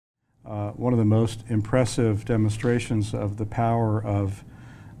one of the most impressive demonstrations of the power of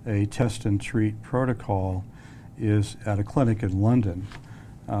a test and treat protocol is at a clinic in London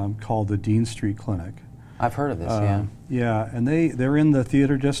called the Dean Street Clinic. I've heard of this, yeah. Yeah, and they're in the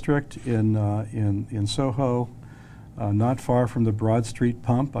theater district in Soho, not far from the Broad Street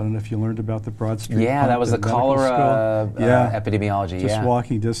pump. I don't know if you learned about the Broad Street pump. Yeah, that was the cholera epidemiology. Just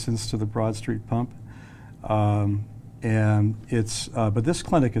walking distance to the Broad Street pump. And it's, but this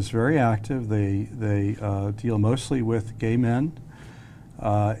clinic is very active. They deal mostly with gay men,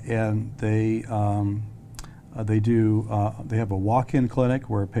 and they have a walk-in clinic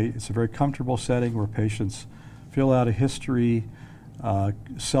where it's a very comfortable setting where patients fill out a history,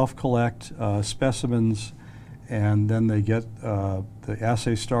 self-collect specimens, and then they get the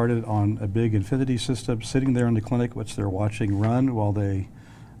assay started on a big Infinity system sitting there in the clinic, which they're watching run while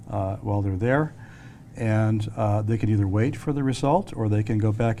they're there. And they can either wait for the result, or they can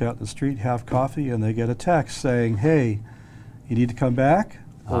go back out in the street, have coffee, and they get a text saying, hey, you need to come back,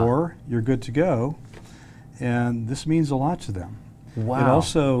 or you're good to go. And this means a lot to them. Wow. It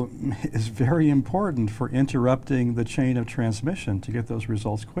also is very important for interrupting the chain of transmission to get those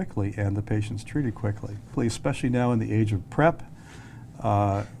results quickly and the patients treated quickly, especially now in the age of PrEP.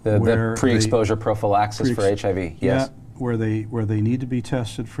 The pre-exposure prophylaxis for HIV, yes. Yeah, where they need to be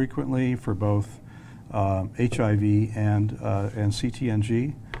tested frequently for both HIV and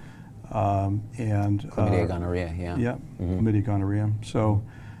CTNG. And chlamydia, gonorrhea, yeah. Yeah, chlamydia, gonorrhea. So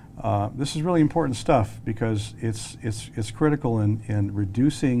this is really important stuff because it's critical in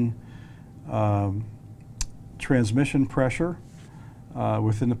reducing transmission pressure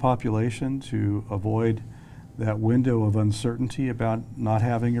within the population to avoid that window of uncertainty about not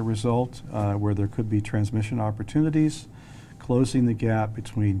having a result where there could be transmission opportunities, closing the gap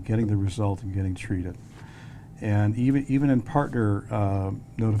between getting the result and getting treated. And even in partner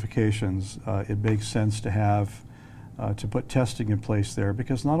notifications, it makes sense to have to put testing in place there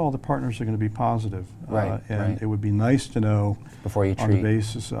because not all the partners are going to be positive. And it would be nice to know before you treat, on the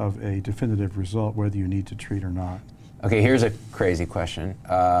basis of a definitive result whether you need to treat or not. Okay, here's a crazy question.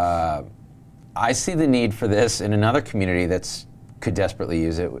 I see the need for this in another community that could desperately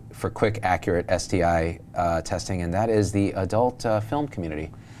use it for quick, accurate STI testing, and that is the adult film community.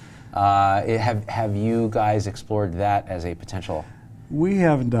 Have you guys explored that as a potential? We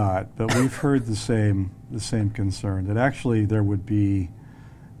have not, but we've heard the same concern that actually there would be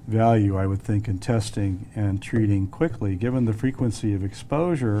value, I would think, in testing and treating quickly, given the frequency of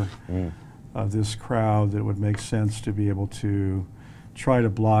exposure of this crowd. That it would make sense to be able to try to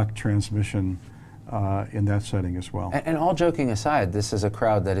block transmission in that setting as well. And all joking aside, this is a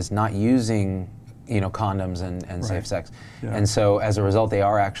crowd that is not using condoms and safe sex. Yeah. And so as a result, they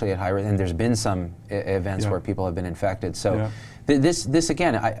are actually at high risk, and there's been some events where people have been infected. So this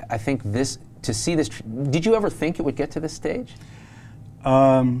again, I think to see this, did you ever think it would get to this stage?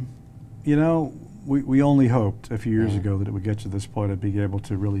 You know, we only hoped a few years ago that it would get to this point of being able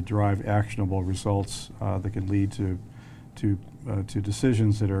to really drive actionable results that could lead to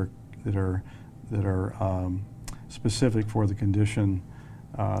decisions that are specific for the condition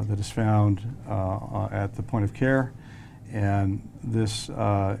that is found at the point of care, and this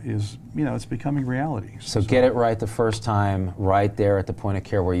is, it's becoming reality. So get it right the first time, right there at the point of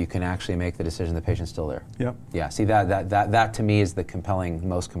care where you can actually make the decision the patient's still there. Yep. Yeah, see that to me is the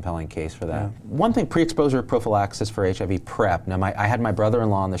most compelling case for that. Yeah. One thing, pre-exposure prophylaxis for HIV PrEP. Now I had my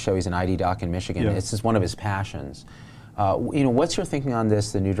brother-in-law on the show, he's an ID doc in Michigan. Yeah. This is one of his passions. What's your thinking on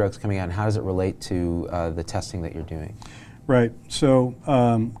this, the new drugs coming out, and how does it relate to the testing that you're doing? Right. So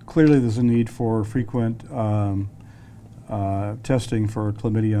clearly there's a need for frequent testing for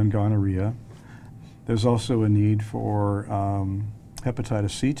chlamydia and gonorrhea. There's also a need for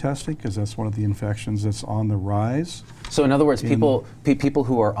hepatitis C testing because that's one of the infections that's on the rise. So in other words, people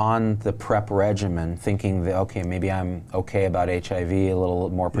who are on the PrEP regimen thinking that, okay, maybe I'm okay about HIV, a little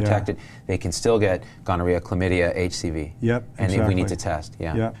more protected, they can still get gonorrhea, chlamydia, HCV. Yep, and exactly. we need to test,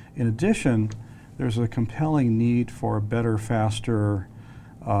 Yeah. In addition, there's a compelling need for better, faster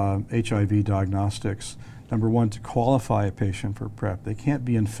HIV diagnostics. Number one, to qualify a patient for PrEP. They can't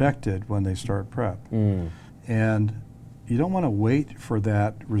be infected when they start PrEP. And you don't want to wait for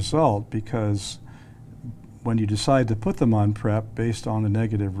that result because when you decide to put them on PrEP based on a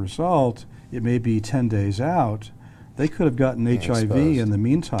negative result, it may be 10 days out. They could have gotten HIV in the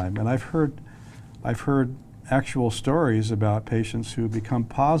meantime. And I've heard actual stories about patients who become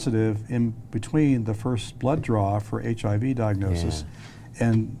positive in between the first blood draw for HIV diagnosis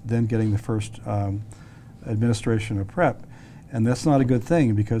and then getting the first administration of PrEP. And that's not a good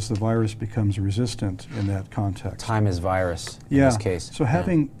thing because the virus becomes resistant in that context. Time is virus in this case. So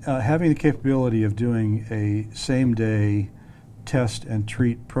having the capability of doing a same-day test and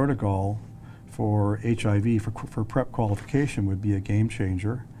treat protocol for HIV, for PrEP qualification, would be a game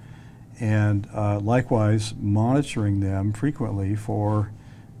changer. And likewise, monitoring them frequently for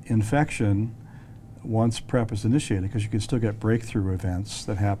infection once PrEP is initiated, because you can still get breakthrough events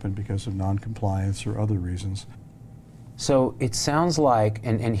that happen because of non-compliance or other reasons. So it sounds like,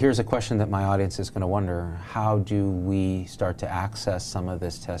 and here's a question that my audience is going to wonder, how do we start to access some of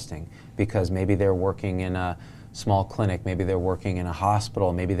this testing? Because maybe they're working in a small clinic, maybe they're working in a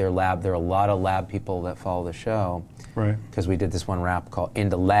hospital, maybe they're lab. There are a lot of lab people that follow the show. Right. Because we did this one rap called In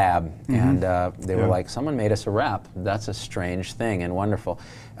the Lab, and they were like, someone made us a rap. That's a strange thing and wonderful,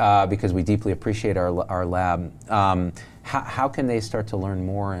 because we deeply appreciate our lab. How can they start to learn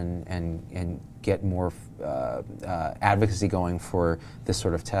more and get more advocacy going for this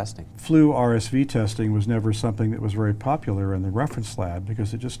sort of testing? Flu RSV testing was never something that was very popular in the reference lab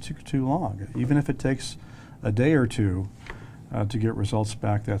because it just took too long. Even if it takes a day or two to get results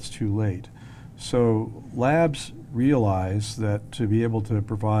back, that's too late. So labs realize that to be able to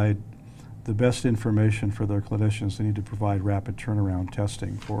provide the best information for their clinicians, they need to provide rapid turnaround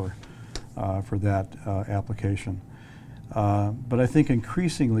testing for that application. But I think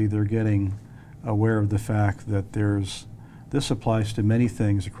increasingly they're getting aware of the fact that this applies to many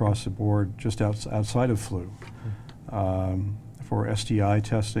things across the board just outside of flu. For STI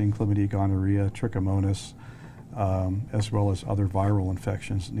testing, chlamydia, gonorrhea, trichomonas, as well as other viral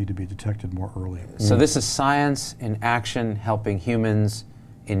infections that need to be detected more early. So this is science in action, helping humans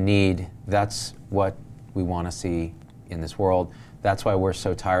in need. That's what we want to see in this world. That's why we're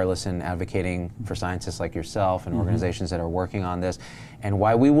so tireless in advocating for scientists like yourself and organizations that are working on this, and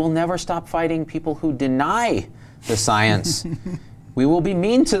why we will never stop fighting people who deny the science. We will be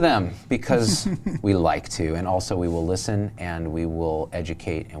mean to them because we like to, and also we will listen and we will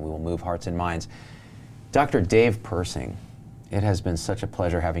educate and we will move hearts and minds. Dr. Dave Persing, it has been such a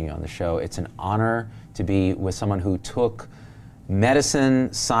pleasure having you on the show. It's an honor to be with someone who took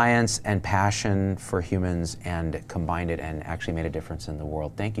medicine, science, and passion for humans and combined it and actually made a difference in the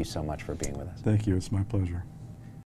world. Thank you so much for being with us. Thank you. It's my pleasure.